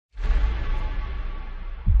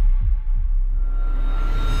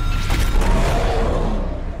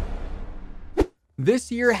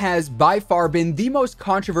This year has by far been the most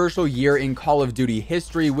controversial year in Call of Duty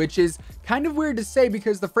history, which is kind of weird to say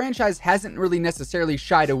because the franchise hasn't really necessarily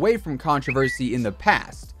shied away from controversy in the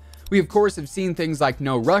past. We of course have seen things like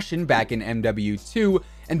No Russian back in MW2,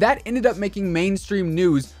 and that ended up making mainstream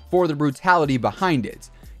news for the brutality behind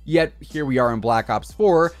it. Yet here we are in Black Ops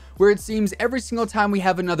 4, where it seems every single time we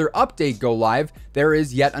have another update go live, there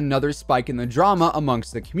is yet another spike in the drama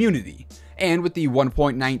amongst the community. And with the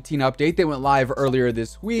 1.19 update that went live earlier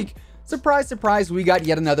this week, surprise surprise, we got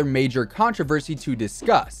yet another major controversy to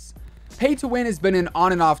discuss. Pay to win has been an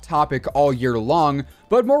on and off topic all year long,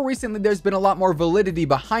 but more recently there's been a lot more validity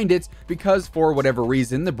behind it because for whatever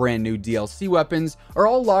reason the brand new DLC weapons are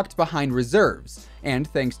all locked behind reserves. And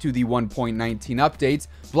thanks to the 1.19 updates,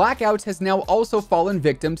 Blackout has now also fallen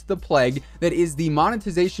victim to the plague that is the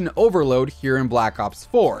monetization overload here in Black Ops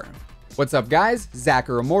 4. What's up guys,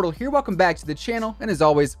 Immortal here, welcome back to the channel, and as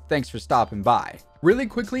always, thanks for stopping by. Really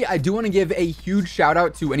quickly, I do want to give a huge shout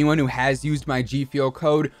out to anyone who has used my G Fuel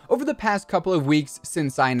code over the past couple of weeks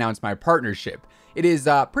since I announced my partnership. It is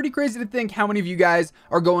pretty crazy to think how many of you guys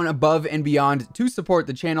are going above and beyond to support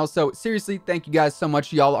the channel, so seriously, thank you guys so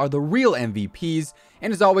much. Y'all are the real MVPs.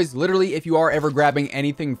 And as always, literally, if you are ever grabbing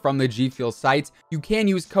anything from the G Fuel site, you can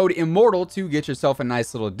use code IMMORTAL to get yourself a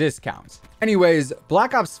nice little discount. Anyways,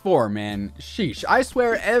 Black Ops 4, man, sheesh. I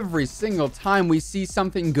swear every single time we see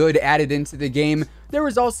something good added into the game, there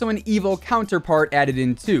is also an evil counterpart added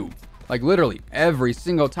in too. Like literally, every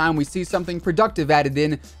single time we see something productive added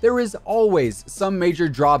in, there is always some major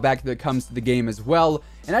drawback that comes to the game as well,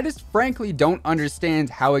 and I just frankly don't understand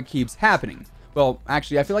how it keeps happening. Well,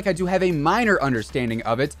 actually, I feel like I do have a minor understanding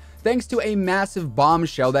of it, thanks to a massive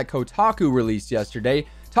bombshell that Kotaku released yesterday,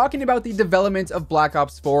 talking about the development of Black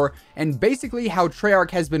Ops 4 and basically how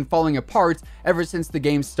Treyarch has been falling apart ever since the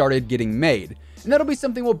game started getting made. And that'll be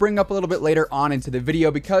something we'll bring up a little bit later on into the video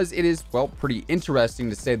because it is, well, pretty interesting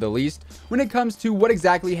to say the least when it comes to what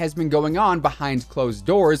exactly has been going on behind closed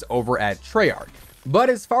doors over at Treyarch.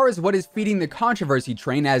 But as far as what is feeding the controversy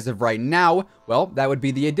train as of right now, well, that would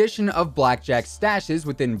be the addition of Blackjack stashes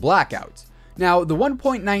within Blackout. Now, the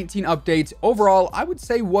 1.19 update overall, I would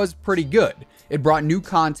say was pretty good. It brought new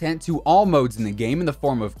content to all modes in the game in the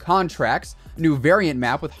form of contracts, a new variant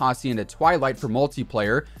map with Hacienda Twilight for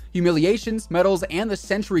multiplayer, humiliations, medals, and the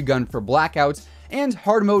sentry gun for Blackout, and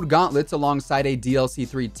hard mode gauntlets alongside a DLC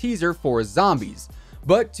 3 teaser for zombies.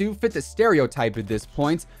 But to fit the stereotype at this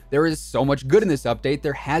point, there is so much good in this update,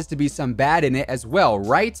 there has to be some bad in it as well,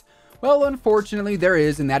 right? Well, unfortunately there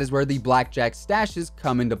is, and that is where the Blackjack stashes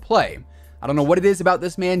come into play. I don't know what it is about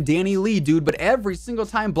this man, Danny Lee, dude, but every single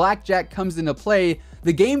time Blackjack comes into play,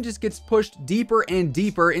 the game just gets pushed deeper and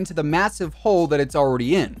deeper into the massive hole that it's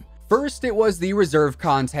already in. First, it was the reserve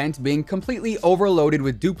content being completely overloaded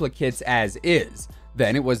with duplicates as is.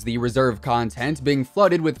 Then it was the reserve content being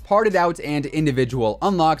flooded with parted out and individual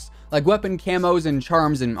unlocks like weapon camos and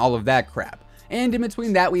charms and all of that crap. And in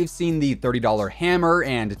between that, we've seen the $30 hammer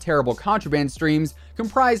and terrible contraband streams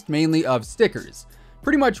comprised mainly of stickers.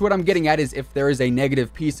 Pretty much what I'm getting at is if there is a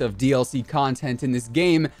negative piece of DLC content in this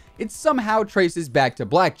game, it somehow traces back to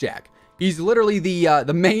Blackjack. He's literally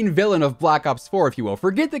the main villain of Black Ops 4, if you will.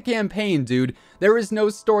 Forget the campaign, dude. There is no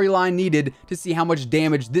storyline needed to see how much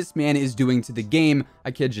damage this man is doing to the game.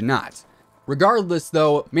 I kid you not. Regardless,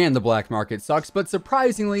 though, man, the black market sucks, but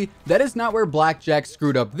surprisingly, that is not where Blackjack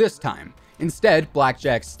screwed up this time. Instead,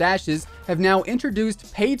 Blackjack stashes have now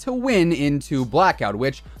introduced pay to win into Blackout,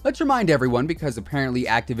 which, let's remind everyone, because apparently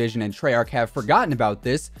Activision and Treyarch have forgotten about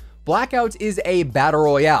this, Blackout is a Battle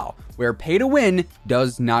Royale, where pay to win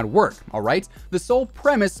does not work, alright? The sole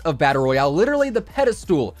premise of Battle Royale, literally the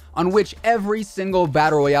pedestal on which every single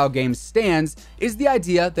Battle Royale game stands, is the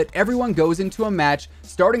idea that everyone goes into a match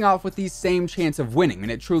starting off with the same chance of winning,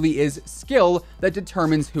 and it truly is skill that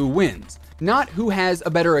determines who wins, not who has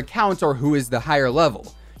a better account or who is the higher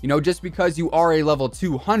level. You know, just because you are a level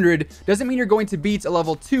 200 doesn't mean you're going to beat a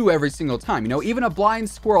level 2 every single time. You know, even a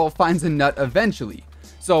blind squirrel finds a nut eventually.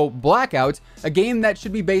 So Blackout, a game that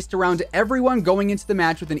should be based around everyone going into the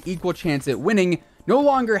match with an equal chance at winning, no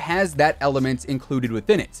longer has that element included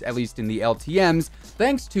within it, at least in the LTMs,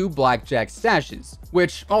 thanks to Blackjack stashes.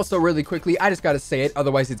 Which, also really quickly, I just gotta say it,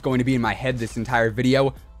 otherwise it's going to be in my head this entire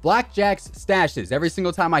video. Blackjack's stashes. Every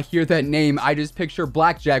single time I hear that name, I just picture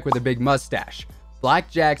Blackjack with a big mustache.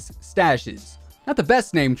 Blackjack's stashes. Not the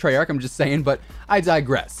best name, Treyarch, I'm just saying, but I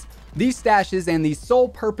digress. These stashes and the sole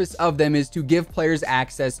purpose of them is to give players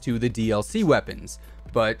access to the DLC weapons.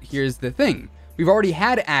 But here's the thing, we've already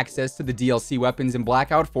had access to the DLC weapons in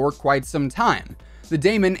Blackout for quite some time. The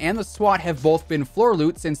Daemon and the SWAT have both been floor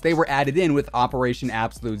loot since they were added in with Operation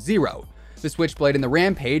Absolute Zero. The Switchblade and the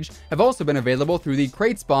Rampage have also been available through the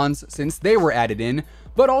crate spawns since they were added in,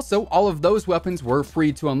 but also all of those weapons were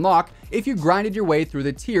free to unlock if you grinded your way through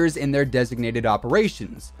the tiers in their designated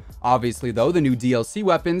operations. Obviously though, the new DLC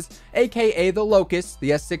weapons, aka the Locust, the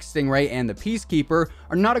S6 Stingray, and the Peacekeeper,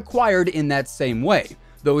 are not acquired in that same way.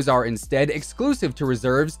 Those are instead exclusive to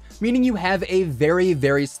reserves, meaning you have a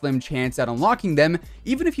very slim chance at unlocking them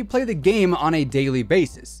even if you play the game on a daily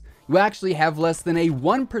basis. You actually have less than a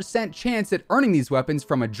 1% chance at earning these weapons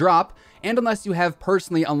from a drop, and unless you have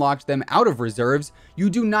personally unlocked them out of reserves, you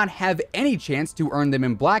do not have any chance to earn them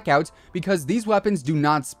in Blackout because these weapons do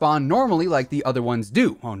not spawn normally like the other ones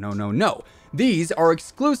do. Oh no. These are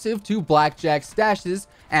exclusive to Blackjack stashes,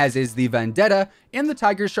 as is the Vendetta and the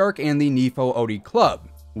Tiger Shark and the Nifo Odi Club.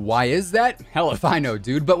 Why is that? Hell if I know,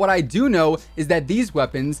 dude, but what I do know is that these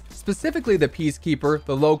weapons, specifically the Peacekeeper,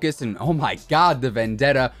 the Locust, and oh my god, the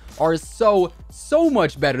Vendetta, are so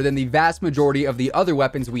much better than the vast majority of the other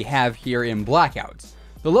weapons we have here in Blackout.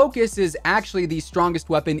 The Locust is actually the strongest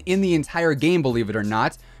weapon in the entire game, believe it or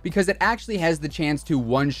not, because it actually has the chance to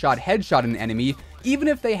one-shot headshot an enemy, even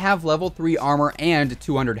if they have level 3 armor and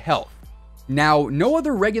 200 health. Now, no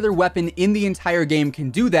other regular weapon in the entire game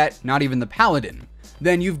can do that, not even the Paladin.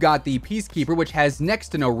 Then you've got the Peacekeeper, which has next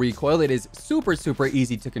to no recoil. It is super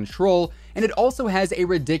easy to control, and it also has a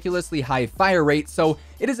ridiculously high fire rate, so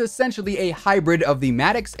it is essentially a hybrid of the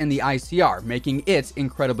Maddox and the ICR, making it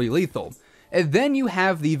incredibly lethal. And then you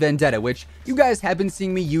have the Vendetta, which you guys have been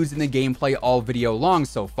seeing me use in the gameplay all video long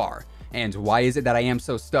so far. And why is it that I am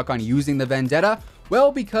so stuck on using the Vendetta?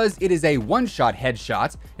 Well, because it is a one-shot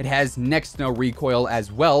headshot, it has next to no recoil as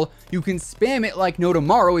well, you can spam it like no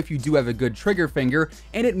tomorrow if you do have a good trigger finger,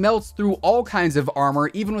 and it melts through all kinds of armor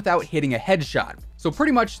even without hitting a headshot. So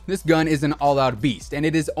pretty much this gun is an all-out beast, and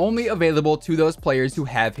it is only available to those players who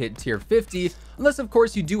have hit tier 50, unless of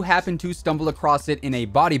course you do happen to stumble across it in a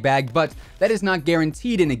body bag, but that is not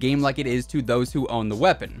guaranteed in a game like it is to those who own the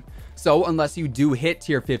weapon. So unless you do hit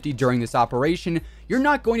tier 50 during this operation, you're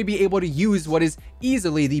not going to be able to use what is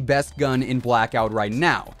easily the best gun in Blackout right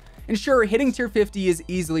now. And sure, hitting tier 50 is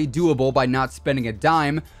easily doable by not spending a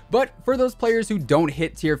dime, but for those players who don't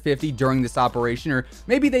hit tier 50 during this operation, or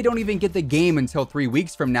maybe they don't even get the game until 3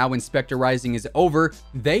 weeks from now when Spectre Rising is over,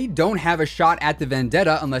 they don't have a shot at the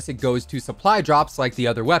Vendetta unless it goes to supply drops like the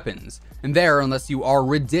other weapons. And there, unless you are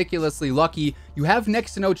ridiculously lucky, you have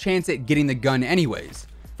next to no chance at getting the gun anyways.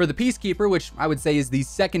 For the Peacekeeper, which I would say is the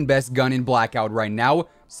second best gun in Blackout right now,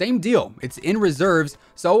 same deal. It's in reserves,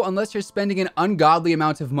 so unless you're spending an ungodly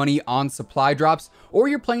amount of money on supply drops, or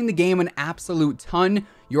you're playing the game an absolute ton,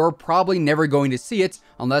 you're probably never going to see it,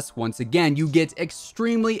 unless once again you get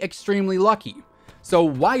extremely lucky. So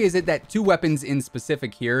why is it that two weapons in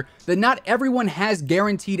specific here that not everyone has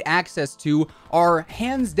guaranteed access to are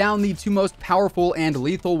hands down the two most powerful and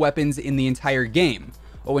lethal weapons in the entire game?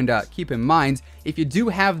 Oh, and keep in mind, if you do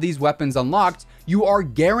have these weapons unlocked, you are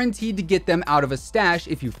guaranteed to get them out of a stash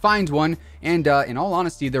if you find one, and in all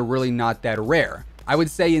honesty, they're really not that rare. I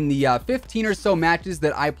would say in the 15 or so matches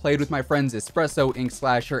that I played with my friends Espresso, Ink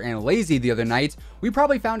Slasher, and Lazy the other night, we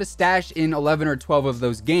probably found a stash in 11 or 12 of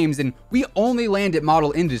those games, and we only land at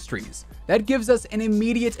Model Industries. That gives us an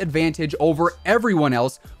immediate advantage over everyone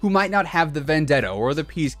else who might not have the Vendetta, or the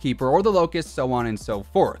Peacekeeper, or the Locust, so on and so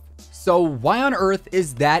forth. So why on earth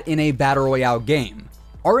is that in a Battle Royale game?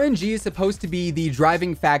 RNG is supposed to be the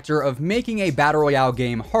driving factor of making a Battle Royale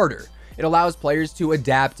game harder. It allows players to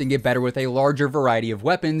adapt and get better with a larger variety of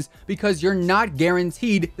weapons because you're not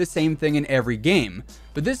guaranteed the same thing in every game.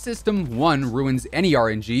 But this system, one, ruins any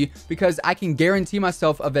RNG because I can guarantee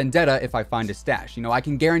myself a Vendetta if I find a stash. You know, I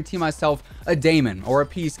can guarantee myself a Daemon or a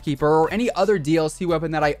Peacekeeper or any other DLC weapon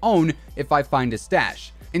that I own if I find a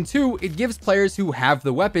stash. And two, it gives players who have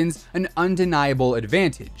the weapons an undeniable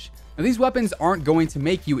advantage. Now, these weapons aren't going to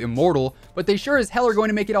make you immortal, but they sure as hell are going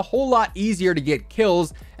to make it a whole lot easier to get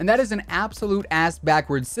kills, and that is an absolute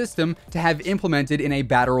ass-backwards system to have implemented in a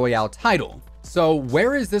Battle Royale title. So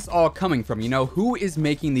where is this all coming from? You know, who is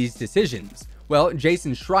making these decisions? Well,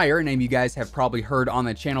 Jason Schreier, a name you guys have probably heard on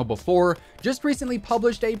the channel before, just recently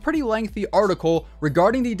published a pretty lengthy article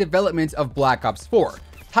regarding the development of Black Ops 4.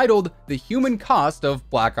 Titled The Human Cost of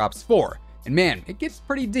Black Ops 4. And man, it gets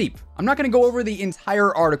pretty deep. I'm not going to go over the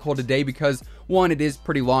entire article today because one, it is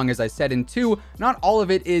pretty long as I said, and two, not all of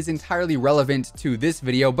it is entirely relevant to this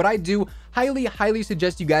video, but I do highly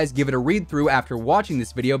suggest you guys give it a read through after watching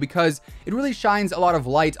this video because it really shines a lot of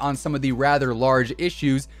light on some of the rather large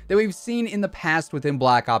issues that we've seen in the past within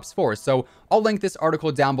Black Ops 4. So I'll link this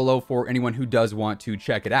article down below for anyone who does want to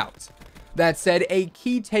check it out. That said, a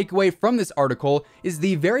key takeaway from this article is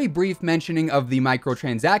the very brief mentioning of the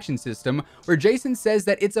microtransaction system, where Jason says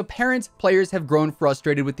that it's apparent players have grown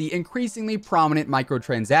frustrated with the increasingly prominent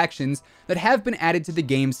microtransactions that have been added to the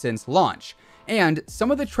game since launch, and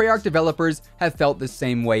some of the Treyarch developers have felt the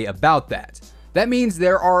same way about that. That means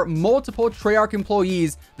there are multiple Treyarch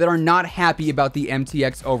employees that are not happy about the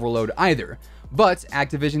MTX overload either. But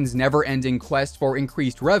Activision's never-ending quest for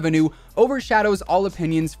increased revenue overshadows all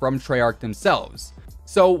opinions from Treyarch themselves.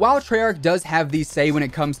 So while Treyarch does have the say when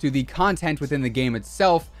it comes to the content within the game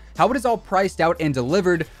itself, how it is all priced out and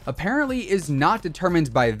delivered apparently is not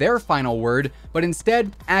determined by their final word, but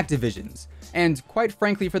instead Activision's. And quite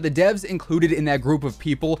frankly, for the devs included in that group of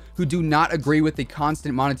people who do not agree with the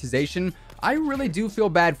constant monetization, I really do feel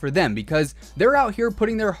bad for them, because they're out here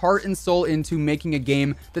putting their heart and soul into making a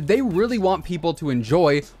game that they really want people to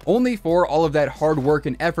enjoy, only for all of that hard work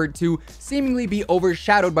and effort to seemingly be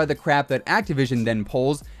overshadowed by the crap that Activision then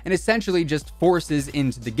pulls and essentially just forces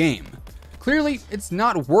into the game. Clearly, it's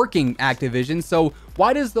not working, Activision, so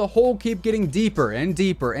why does the hole keep getting deeper and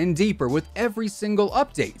deeper and deeper with every single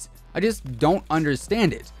update? I just don't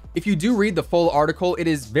understand it. If you do read the full article, it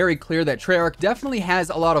is very clear that Treyarch definitely has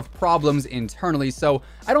a lot of problems internally, so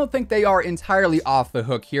I don't think they are entirely off the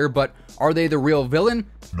hook here, but are they the real villain?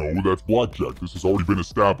 No, that's Blackjack. This has already been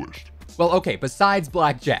established. Well, okay, besides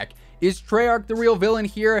Blackjack, is Treyarch the real villain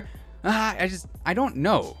here? I don't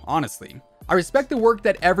know, honestly. I respect the work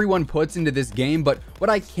that everyone puts into this game, but what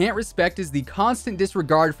I can't respect is the constant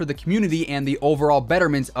disregard for the community and the overall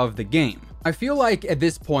betterment of the game. I feel like at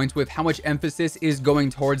this point, with how much emphasis is going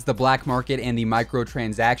towards the black market and the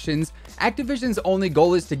microtransactions, Activision's only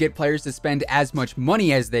goal is to get players to spend as much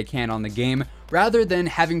money as they can on the game, rather than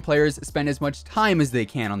having players spend as much time as they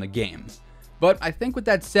can on the game. But I think with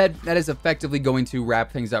that said, that is effectively going to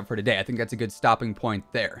wrap things up for today. I think that's a good stopping point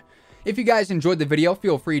there. If you guys enjoyed the video,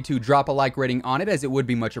 feel free to drop a like rating on it, as it would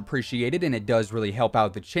be much appreciated and it does really help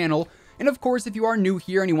out the channel. And of course, if you are new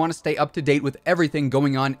here and you want to stay up to date with everything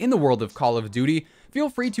going on in the world of Call of Duty, feel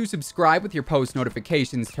free to subscribe with your post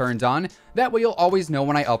notifications turned on. That way you'll always know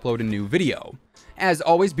when I upload a new video. As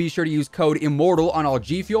always, be sure to use code IMMORTAL on all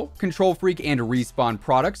G Fuel, Control Freak, and Respawn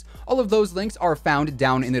products. All of those links are found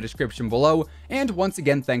down in the description below. And once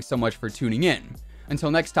again, thanks so much for tuning in.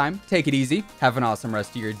 Until next time, take it easy, have an awesome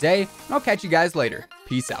rest of your day, and I'll catch you guys later.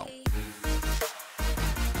 Peace out.